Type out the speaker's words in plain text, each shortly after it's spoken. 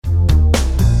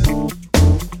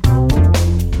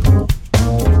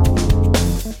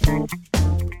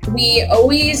we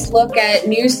always look at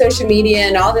new social media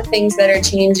and all the things that are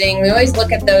changing. We always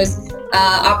look at those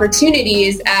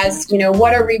opportunities as,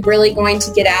 what are we really going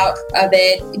to get out of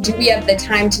it? Do we have the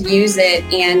time to use it?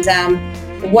 And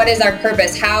what is our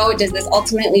purpose? How does this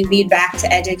ultimately lead back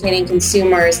to educating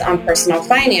consumers on personal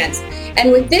finance?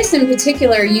 And with this in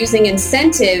particular, using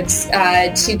incentives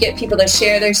to get people to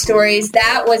share their stories,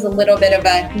 that was a little bit of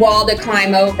a wall to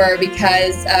climb over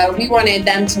because we wanted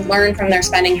them to learn from their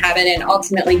spending habit and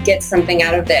ultimately get something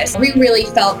out of this. We really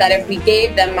felt that if we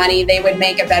gave them money, they would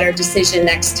make a better decision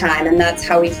next time, and that's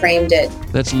how we framed it.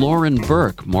 That's Lauren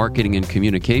Burke, Marketing and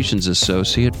Communications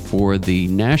Associate for the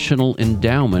National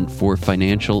Endowment for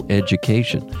Financial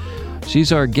Education.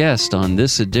 She's our guest on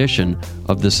this edition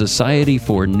of the Society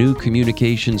for New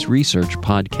Communications Research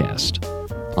podcast.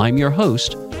 I'm your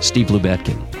host, Steve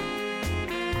Lubetkin.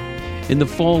 In the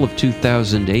fall of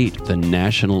 2008, the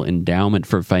National Endowment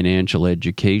for Financial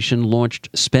Education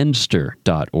launched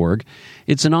Spendster.org.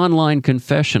 It's an online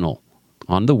confessional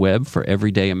on the web for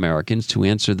everyday Americans to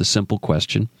answer the simple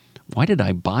question, why did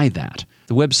I buy that?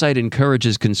 The website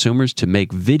encourages consumers to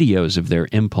make videos of their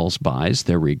impulse buys,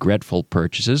 their regretful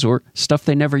purchases, or stuff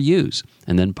they never use,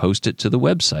 and then post it to the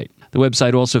website. The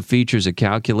website also features a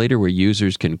calculator where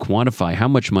users can quantify how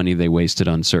much money they wasted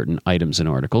on certain items and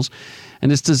articles,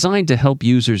 and it's designed to help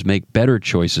users make better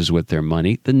choices with their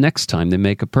money the next time they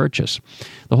make a purchase.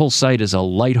 The whole site is a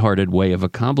lighthearted way of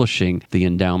accomplishing the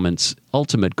endowment's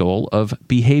ultimate goal of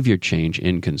behavior change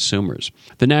in consumers.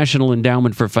 The National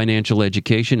Endowment for Financial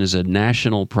Education is a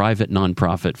national private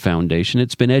nonprofit foundation.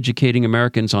 It's been educating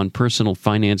Americans on personal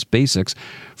finance basics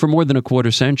for more than a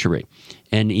quarter century.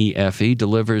 NEFE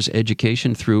delivers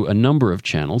education through a number of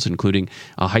channels, including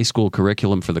a high school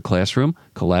curriculum for the classroom,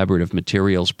 collaborative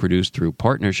materials produced through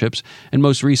partnerships, and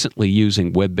most recently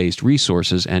using web-based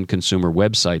resources and consumer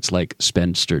websites like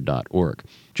Spendster.org.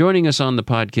 Joining us on the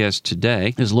podcast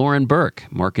today is Lauren Burke,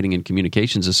 Marketing and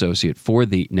Communications Associate for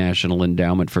the National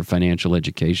Endowment for Financial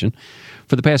Education.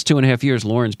 For the past 2.5 years,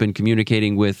 Lauren's been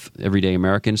communicating with everyday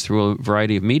Americans through a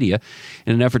variety of media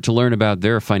in an effort to learn about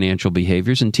their financial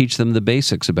behaviors and teach them the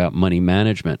basics about money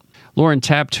management. Lauren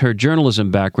tapped her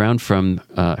journalism background from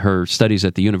her studies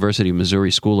at the University of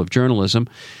Missouri School of Journalism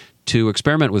to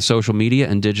experiment with social media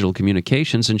and digital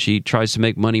communications, and she tries to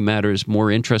make money matters more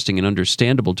interesting and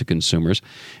understandable to consumers.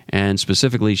 And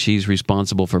specifically, she's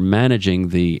responsible for managing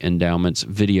the endowment's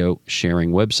video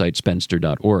sharing website,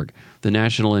 Spendster.org. The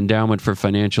National Endowment for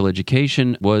Financial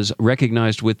Education was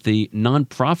recognized with the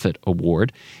Nonprofit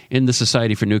Award in the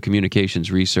Society for New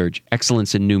Communications Research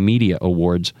Excellence in New Media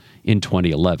Awards in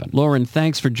 2011. Lauren,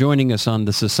 thanks for joining us on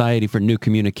the Society for New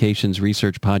Communications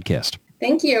Research podcast.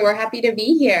 Thank you. We're happy to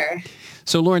be here.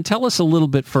 So, Lauren, tell us a little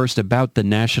bit first about the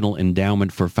National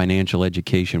Endowment for Financial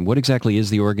Education. What exactly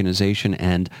is the organization,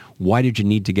 and why did you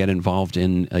need to get involved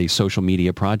in a social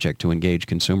media project to engage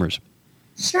consumers?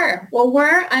 Sure. Well,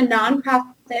 we're a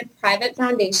nonprofit private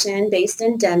foundation based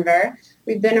in Denver.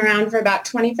 We've been around for about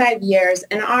 25 years,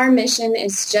 and our mission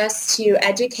is just to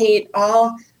educate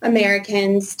all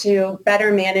Americans to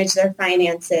better manage their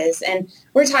finances. And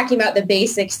we're talking about the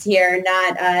basics here,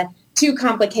 not too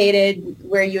complicated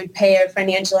where you would pay a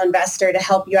financial investor to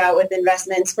help you out with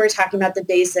investments. We're talking about the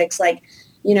basics like,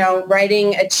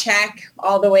 writing a check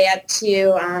all the way up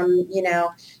to,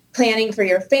 planning for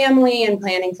your family and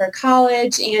planning for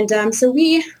college. And so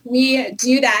we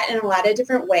do that in a lot of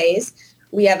different ways.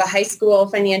 We have a high school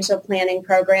financial planning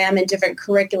program and different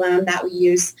curriculum that we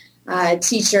use.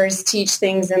 Teachers teach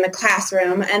things in the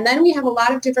classroom. And then we have a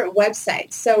lot of different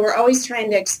websites. So we're always trying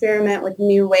to experiment with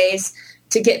new ways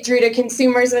to get through to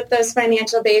consumers with those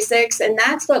financial basics. And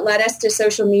that's what led us to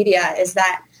social media, is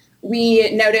that we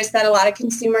noticed that a lot of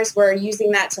consumers were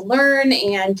using that to learn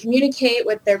and communicate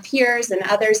with their peers and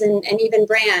others and even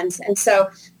brands. And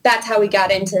so that's how we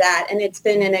got into that. And it's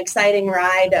been an exciting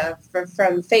ride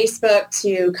from Facebook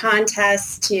to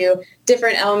contests to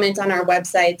different elements on our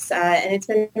websites. And it's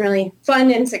been really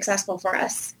fun and successful for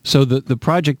us. So the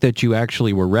project that you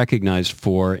actually were recognized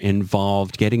for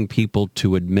involved getting people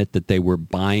to admit that they were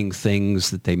buying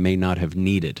things that they may not have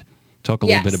needed. Talk a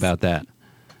little bit about that.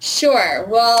 Sure.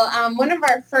 Well, one of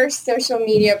our first social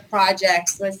media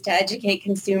projects was to educate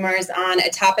consumers on a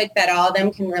topic that all of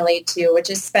them can relate to, which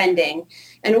is spending.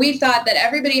 And we thought that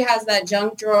everybody has that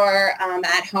junk drawer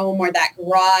at home or that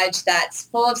garage that's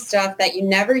full of stuff that you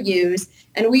never use.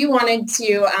 And we wanted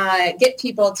to get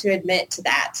people to admit to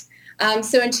that.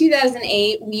 So in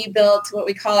 2008, we built what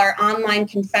we call our online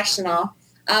confessional.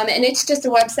 And it's just a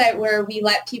website where we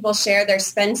let people share their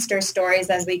spendster stories,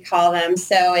 as we call them.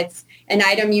 So it's an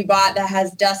item you bought that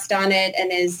has dust on it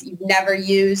and you've never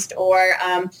used, or,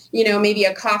 maybe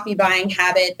a coffee buying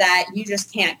habit that you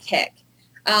just can't kick.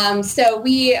 So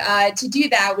to do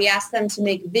that, we ask them to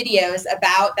make videos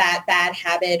about that bad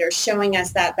habit or showing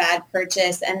us that bad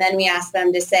purchase. And then we ask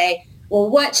them to say, well,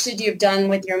 what should you have done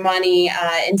with your money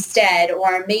instead?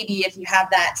 Or maybe if you have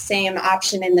that same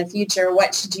option in the future,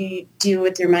 what should you do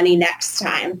with your money next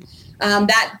time?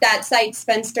 That site,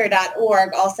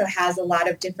 spendster.org, also has a lot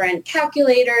of different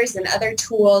calculators and other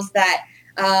tools that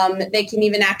they can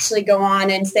even actually go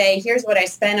on and say, here's what I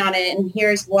spent on it, and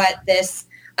here's what this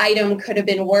item could have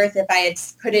been worth if I had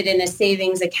put it in a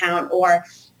savings account, or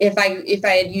if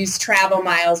I had used travel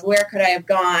miles, where could I have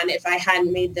gone if I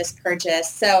hadn't made this purchase?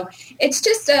 So it's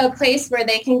just a place where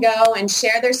they can go and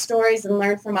share their stories and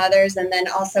learn from others, and then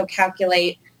also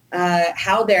calculate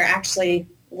how they're actually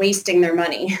wasting their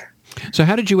money. So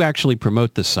how did you actually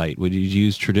promote the site? Would you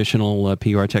use traditional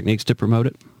PR techniques to promote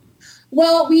it?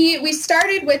 Well, we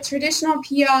started with traditional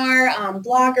PR,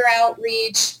 blogger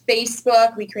outreach,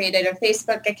 Facebook. We created a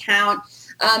Facebook account.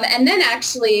 And then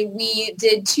actually we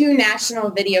did 2 national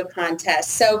video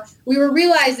contests. So we were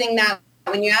realizing that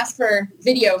when you ask for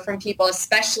video from people,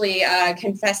 especially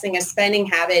confessing a spending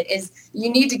habit, is you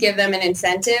need to give them an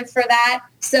incentive for that.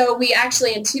 So we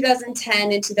actually, in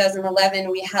 2010 and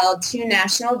 2011, we held 2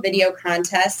 national video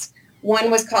contests.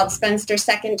 One was called Spendster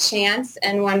Second Chance,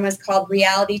 and one was called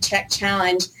Reality Check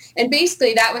Challenge. And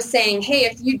basically that was saying, hey,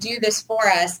 if you do this for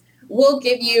us, we'll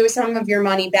give you some of your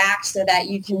money back so that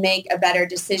you can make a better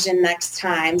decision next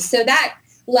time. So that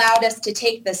allowed us to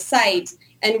take the site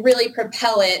and really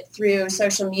propel it through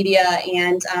social media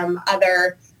and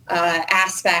other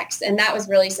aspects. And that was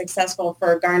really successful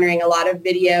for garnering a lot of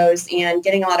videos and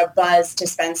getting a lot of buzz to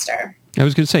Spendster. I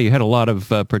was going to say, you had a lot of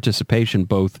participation,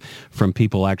 both from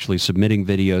people actually submitting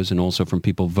videos and also from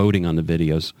people voting on the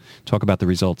videos. Talk about the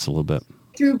results a little bit.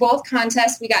 Through both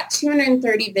contests, we got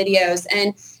 230 videos,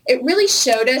 and it really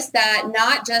showed us that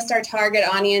not just our target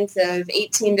audience of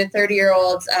 18 to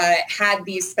 30-year-olds had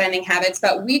these spending habits,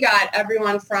 but we got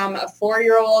everyone from a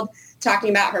 4-year-old talking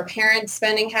about her parents'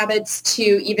 spending habits to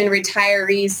even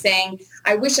retirees saying,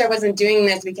 I wish I wasn't doing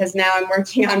this because now I'm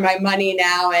working on my money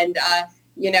now, and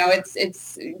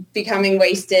it's becoming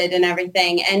wasted and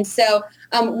everything. And so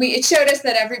it showed us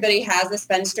that everybody has a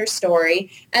spendster story.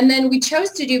 And then we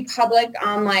chose to do public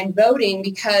online voting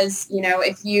because,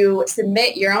 if you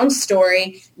submit your own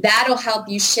story, that'll help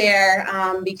you share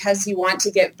because you want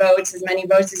to get votes, as many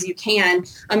votes as you can.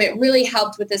 It really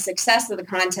helped with the success of the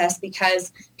contest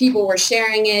because people were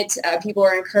sharing it. People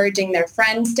were encouraging their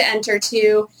friends to enter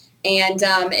too. And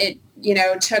it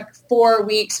took 4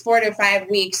 to 5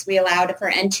 weeks we allowed for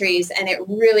entries, and it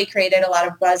really created a lot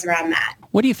of buzz around that.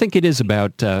 What do you think it is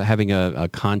about having a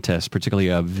contest, particularly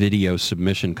a video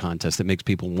submission contest, that makes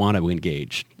people want to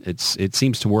engage? It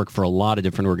seems to work for a lot of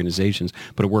different organizations,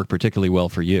 but it worked particularly well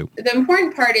for you. The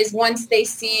important part is once they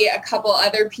see a couple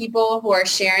other people who are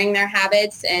sharing their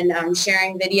habits and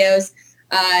sharing videos,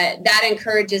 that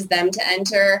encourages them to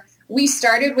enter. We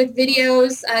started with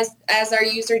videos as our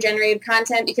user-generated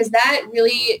content because that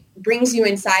really brings you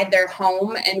inside their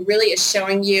home and really is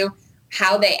showing you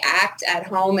how they act at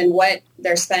home and what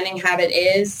their spending habit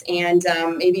is. And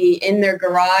maybe in their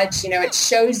garage, it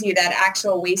shows you that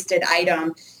actual wasted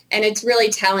item. And it's really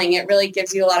telling. It really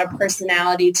gives you a lot of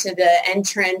personality to the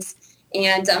entrance.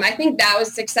 And I think that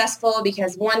was successful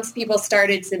because once people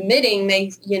started submitting,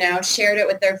 they, shared it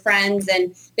with their friends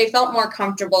and they felt more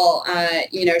comfortable,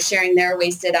 sharing their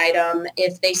wasted item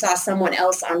if they saw someone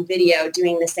else on video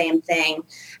doing the same thing.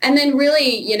 And then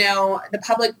really, the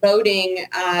public voting,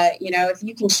 if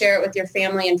you can share it with your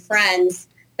family and friends,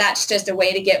 that's just a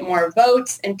way to get more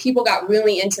votes. And people got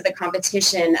really into the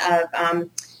competition of,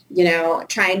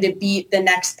 trying to beat the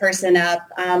next person up.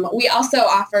 We also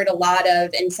offered a lot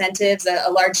of incentives,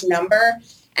 a large number,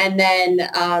 and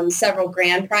then several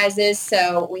grand prizes.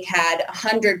 So we had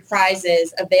 100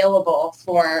 prizes available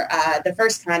for the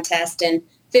first contest and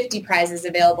 50 prizes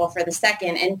available for the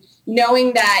second. And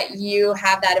knowing that you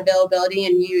have that availability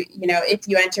and if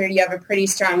you enter, you have a pretty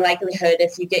strong likelihood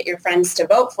if you get your friends to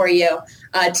vote for you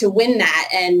to win that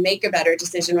and make a better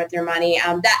decision with your money,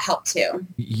 that helped too.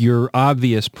 Your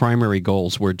obvious primary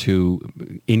goals were to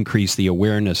increase the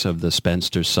awareness of the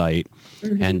Spendster site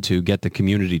and to get the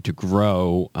community to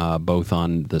grow both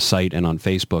on the site and on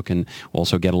Facebook, and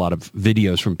also get a lot of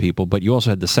videos from people. But you also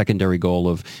had the secondary goal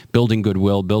of building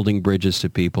goodwill, building bridges to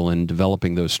people, and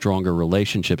developing those stronger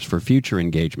relationships for future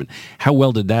engagement. How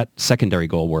well did that secondary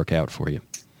goal work out for you?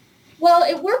 Well,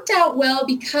 it worked out well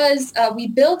because we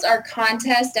built our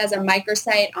contest as a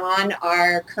microsite on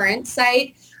our current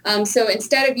site. So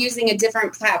instead of using a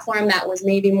different platform that was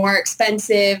maybe more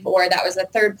expensive or that was a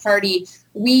third party,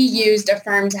 we used a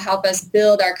firm to help us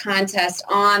build our contest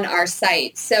on our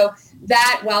site. So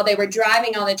that while they were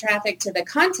driving all the traffic to the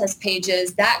contest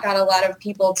pages, that got a lot of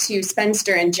people to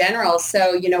Spendster in general.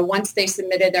 So, once they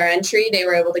submitted their entry, they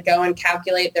were able to go and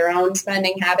calculate their own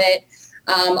spending habit.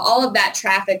 All of that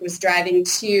traffic was driving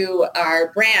to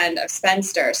our brand of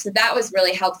Spendster. So that was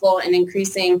really helpful in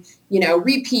increasing,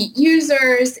 repeat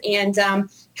users and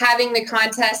having the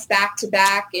contest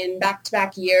back-to-back in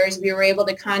back-to-back years. We were able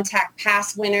to contact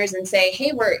past winners and say,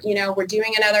 hey, we're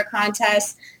doing another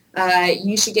contest.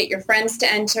 You should get your friends to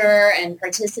enter and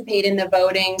participate in the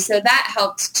voting. So that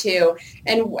helped too.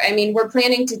 And we're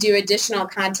planning to do additional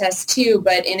contests too,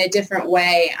 but in a different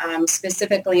way,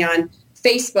 specifically on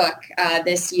Facebook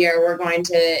this year. We're going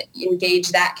to engage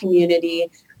that community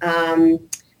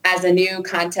as a new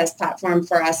contest platform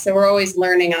for us. So we're always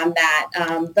learning on that.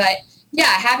 But yeah,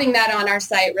 having that on our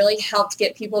site really helped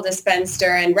get people to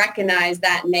Spendster and recognize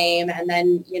that name. And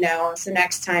then, so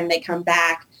next time they come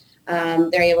back,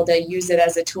 they're able to use it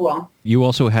as a tool. You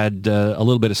also had a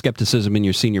little bit of skepticism in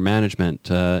your senior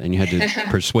management, and you had to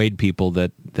persuade people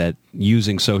that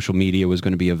using social media was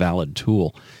going to be a valid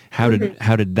tool. How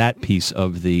did that piece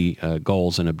of the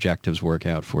goals and objectives work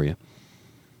out for you?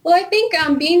 Well, I think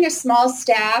being a small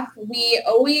staff, we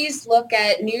always look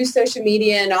at new social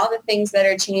media and all the things that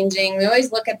are changing. We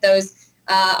always look at those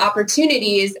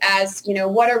opportunities as,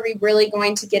 what are we really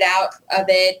going to get out of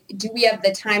it? Do we have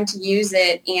the time to use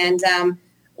it? And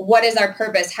what is our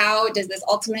purpose? How does this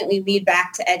ultimately lead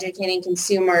back to educating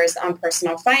consumers on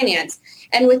personal finance?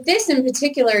 And with this in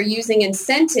particular, using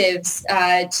incentives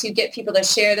to get people to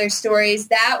share their stories,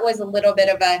 that was a little bit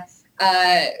of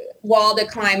a wall to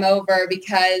climb over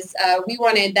because we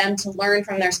wanted them to learn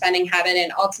from their spending habit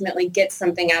and ultimately get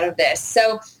something out of this.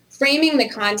 So framing the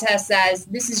contest as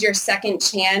this is your second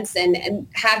chance and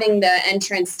having the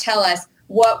entrants tell us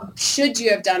what should you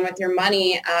have done with your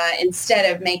money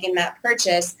instead of making that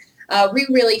purchase, we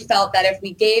really felt that if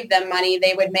we gave them money,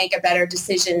 they would make a better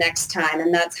decision next time.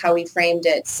 And that's how we framed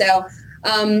it. So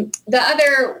the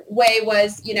other way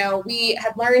was, we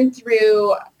had learned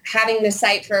through having the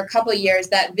site for a couple of years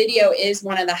that video is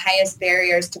one of the highest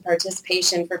barriers to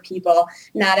participation for people.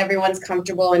 Not everyone's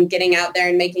comfortable in getting out there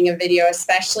and making a video,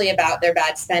 especially about their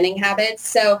bad spending habits.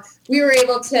 So we were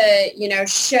able to,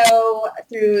 show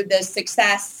through the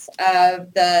success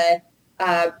of the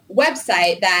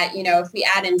website that, if we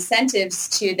add incentives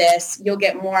to this, you'll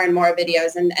get more and more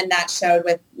videos. And that showed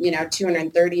with,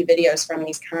 230 videos from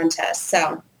these contests.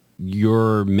 So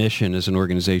your mission as an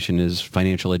organization is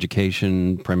financial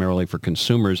education, primarily for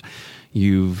consumers.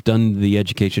 You've done the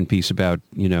education piece about,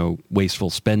 wasteful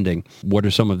spending. What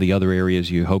are some of the other areas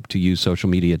you hope to use social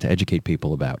media to educate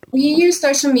people about? We use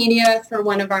social media for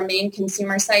one of our main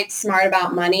consumer sites, Smart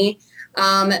About Money.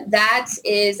 That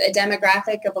is a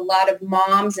demographic of a lot of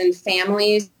moms and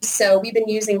families. So we've been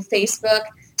using Facebook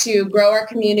to grow our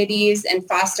communities and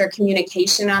foster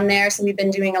communication on there. So we've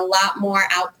been doing a lot more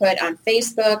output on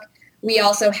Facebook. We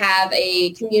also have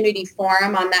a community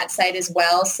forum on that site as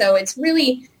well. So it's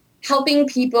really helping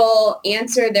people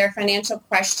answer their financial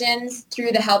questions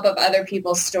through the help of other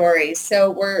people's stories.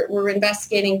 So we're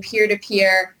investigating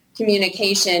peer-to-peer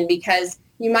communication because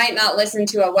you might not listen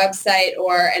to a website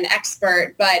or an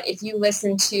expert, but if you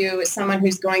listen to someone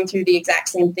who's going through the exact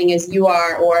same thing as you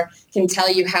are or can tell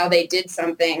you how they did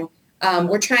something,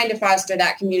 we're trying to foster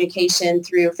that communication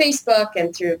through Facebook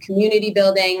and through community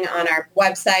building on our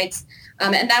websites.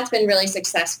 And that's been really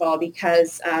successful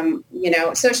because,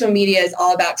 social media is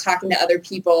all about talking to other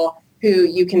people who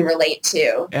you can relate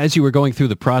to. As you were going through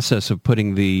the process of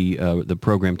putting the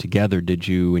program together, did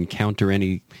you encounter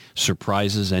any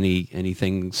surprises, any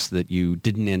things that you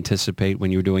didn't anticipate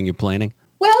when you were doing your planning?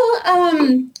 Well,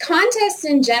 contests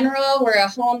in general were a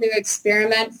whole new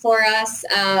experiment for us.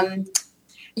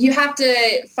 You have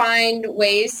to find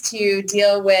ways to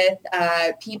deal with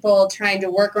people trying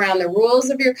to work around the rules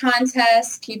of your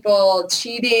contest, people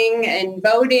cheating and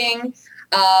voting.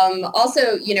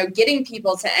 Also, getting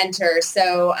people to enter.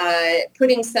 So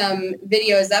putting some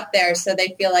videos up there so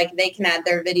they feel like they can add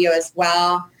their video as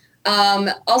well.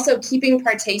 Also keeping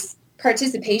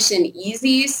participation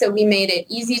easy. So we made it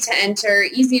easy to enter,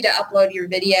 easy to upload your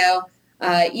video,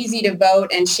 easy to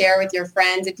vote and share with your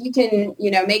friends. If you can,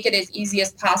 make it as easy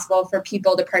as possible for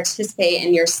people to participate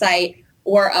in your site,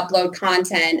 or upload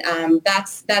content.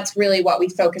 That's really what we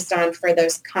focused on for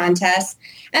those contests.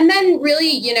 And then really,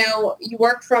 you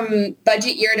work from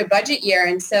budget year to budget year.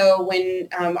 And so when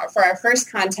for our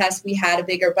first contest, we had a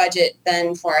bigger budget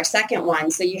than for our second one.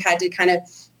 So you had to kind of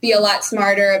be a lot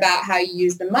smarter about how you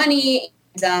use the money.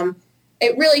 And,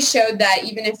 it really showed that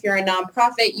even if you're a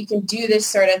nonprofit, you can do this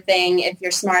sort of thing if you're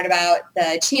smart about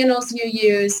the channels you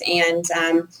use and,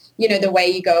 the way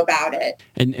you go about it.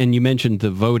 And you mentioned the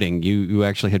voting. You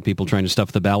actually had people trying to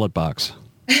stuff the ballot box.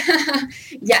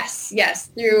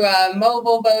 Yes, through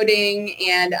mobile voting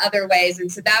and other ways.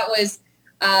 And so that was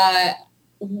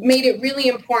made it really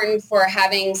important for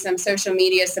having some social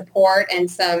media support and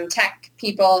some tech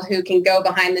people who can go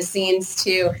behind the scenes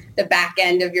to the back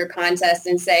end of your contest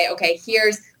and say, okay,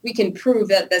 we can prove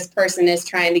that this person is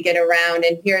trying to get around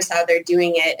and here's how they're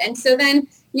doing it. And so then,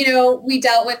 we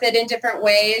dealt with it in different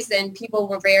ways and people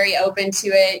were very open to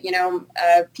it.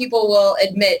 People will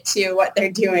admit to what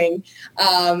they're doing.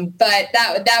 But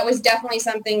that was definitely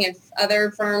something, if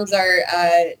other firms are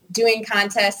doing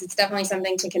contests, it's definitely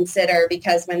something to consider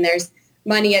because when there's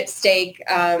money at stake,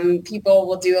 people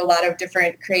will do a lot of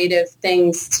different creative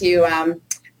things to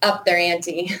up their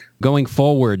ante. Going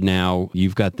forward now,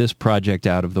 you've got this project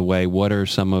out of the way. What are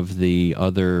some of the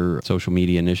other social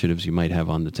media initiatives you might have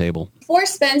on the table? For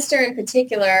Spendster in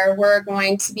particular, we're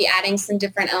going to be adding some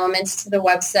different elements to the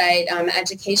website,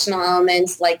 educational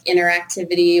elements like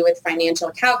interactivity with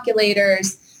financial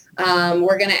calculators.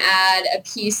 We're going to add a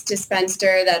piece to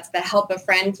Spendster that's the Help a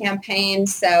Friend campaign.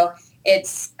 So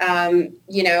it's,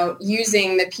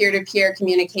 using the peer-to-peer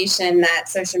communication that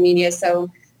social media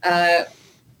so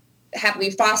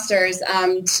happily fosters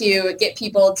to get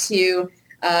people to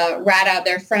rat out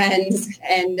their friends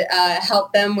and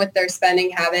help them with their spending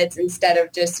habits instead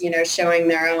of just, showing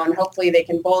their own. Hopefully they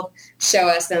can both show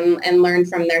us and learn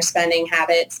from their spending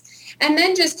habits. And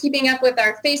then just keeping up with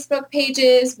our Facebook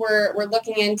pages. We're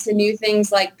looking into new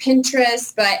things like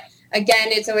Pinterest, but again,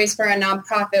 it's always for a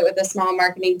nonprofit with a small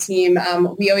marketing team.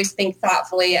 We always think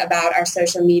thoughtfully about our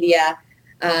social media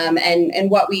and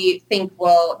what we think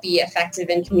will be effective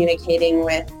in communicating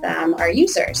with our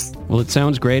users. Well, it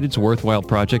sounds great. It's a worthwhile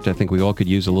project. I think we all could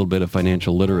use a little bit of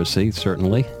financial literacy,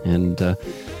 certainly. And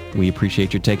we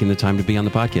appreciate you taking the time to be on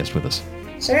the podcast with us.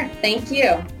 Sure. Thank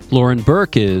you. Lauren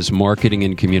Burke is Marketing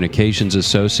and Communications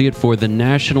Associate for the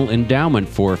National Endowment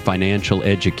for Financial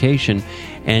Education,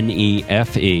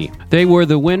 NEFE. They were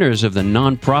the winners of the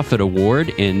Nonprofit Award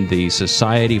in the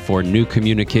Society for New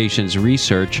Communications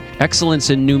Research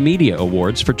Excellence in New Media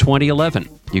Awards for 2011.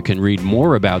 You can read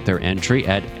more about their entry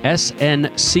at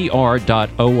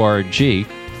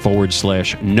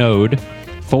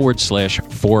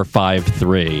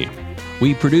sncr.org/node/453.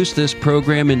 We produce this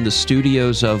program in the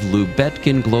studios of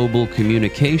Lubetkin Global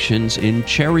Communications in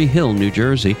Cherry Hill, New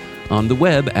Jersey, on the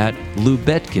web at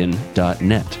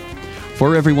lubetkin.net.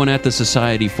 For everyone at the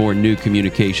Society for New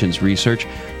Communications Research,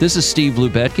 this is Steve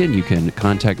Lubetkin. You can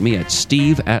contact me at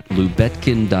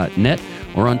steve@lubetkin.net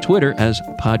or on Twitter as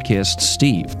Podcast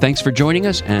Steve. Thanks for joining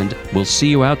us, and we'll see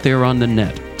you out there on the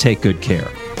net. Take good care.